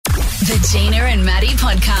The Gina and Maddie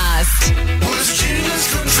Podcast.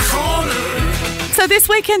 So this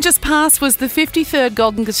weekend just past was the 53rd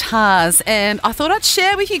Golden Guitars, and I thought I'd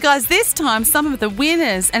share with you guys this time some of the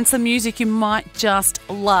winners and some music you might just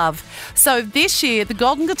love. So this year, the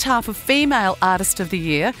Golden Guitar for Female Artist of the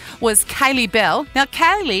Year was Kaylee Bell. Now,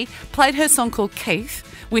 Kaylee played her song called Keith,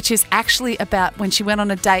 which is actually about when she went on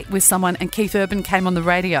a date with someone and Keith Urban came on the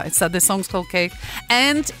radio. So the song's called Keith.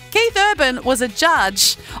 And Keith Urban was a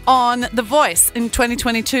judge on The Voice in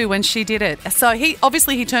 2022 when she did it. So he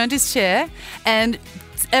turned his chair, and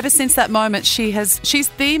ever since that moment, she's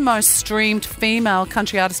the most streamed female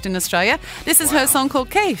country artist in Australia. This is her song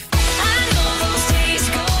called Keith.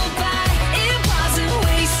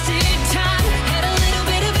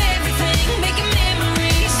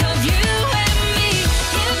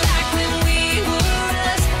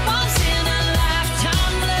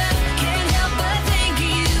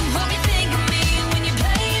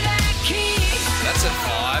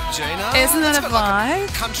 Gina. Isn't it a vibe? Like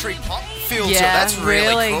a country pop feel to it. Yeah, That's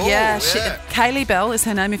really cool. Yeah. Kaylee Bell is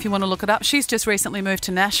her name if you want to look it up. She's just recently moved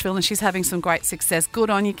to Nashville and she's having some great success. Good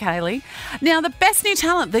on you, Kaylee. Now, the Best New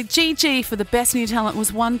Talent, the GG for the Best New Talent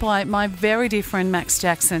was won by my very dear friend Max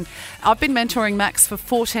Jackson. I've been mentoring Max for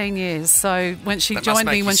 14 years. So when she joined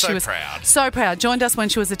me when she was so proud, joined us when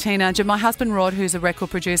she was a teenager. My husband Rod, who's a record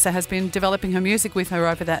producer, has been developing her music with her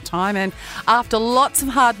over that time. And after lots of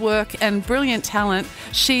hard work and brilliant talent,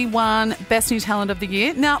 she won Best New Talent of the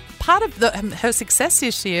Year. Now, part of her success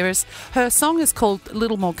this year is her song is called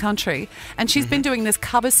Little More Country, and she's been doing this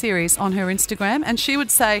cover series on her Instagram, and she would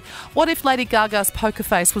say, what if Lady Gaga's Poker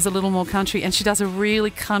Face was a little more country? And she does a really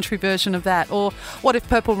country version of that. Or what if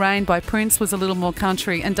Purple Rain by Prince was a little more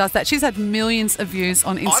country, and does that. She's had millions of views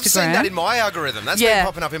on Instagram. I've seen that in my algorithm. That's been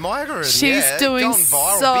popping up in my algorithm. She's doing gone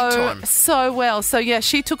viral big time. So well. So yeah,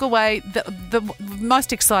 she took away the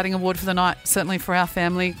most exciting award for the night, certainly for our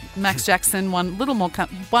family. Max Jackson won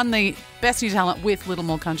the Best New Talent with Little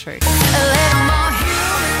More Country. A little more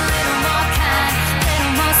human, a little more kind, a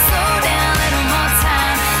little more slow down, a little more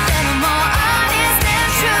time, a little more honest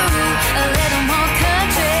and true, a little more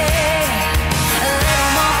country, a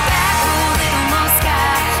little more backward, a little more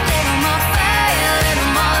sky, a little more fire, a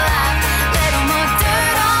little more life, a little more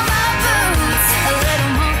dirt on my boots, a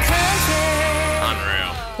little more country.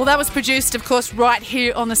 Unreal. Well, that was produced, of course, right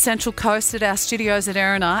here on the Central Coast at our studios at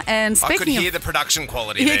Erina. And I could hear the production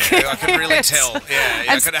quality there. I could really tell. Yeah,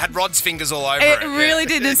 I could have had Rod's fingers all over it. It really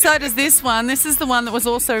did, and so does this one. This is the one that was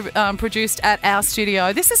also produced at our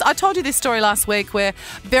studio. I told you this story last week where a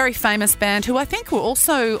very famous band who I think were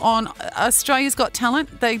also on Australia's Got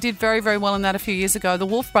Talent. They did very, very well in that a few years ago. The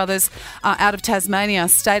Wolf Brothers out of Tasmania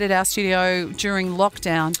stayed at our studio during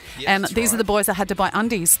lockdown. Yeah, and these are the boys that had to buy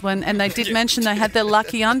undies. And they did mention they had their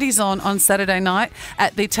lucky undies on Saturday night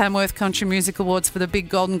at the Tamworth Country Music Awards for the big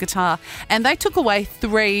Golden Guitar. And they took away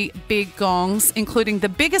 3 big gongs, including the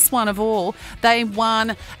biggest one of all. They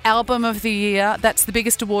won Album of the Year. That's the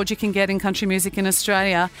biggest award you can get in country music in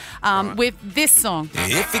Australia, with this song.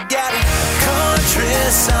 If you got a country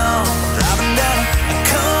song, driving down a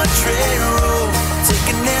country road,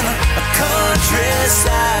 taking in a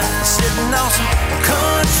countryside, sitting on some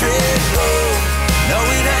country gold. No,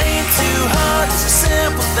 it ain't too hard, it's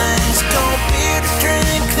simple things. Cold beer to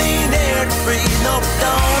drink, clean air to breathe. No, it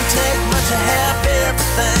don't take much to have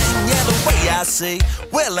everything. Yeah, the way I see,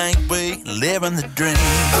 well, ain't we living the dream?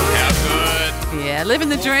 How good. Yeah, living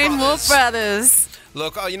the dream, Wolf Brothers.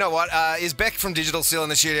 Look, you know what? Is Beck from Digital still in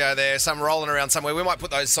the studio there? Some rolling around somewhere. We might put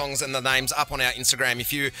those songs and the names up on our Instagram.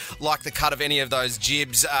 If you like the cut of any of those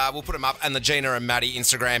jibs, we'll put them up on the Gina and Maddie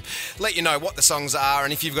Instagram. Let you know what the songs are,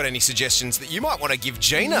 and if you've got any suggestions that you might want to give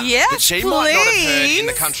Gina that she might not have heard in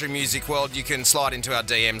the country music world, you can slide into our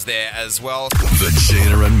DMs there as well. The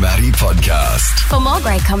Gina and Maddie Podcast. For more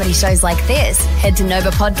great comedy shows like this, head to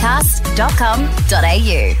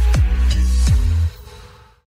novapodcast.com.au.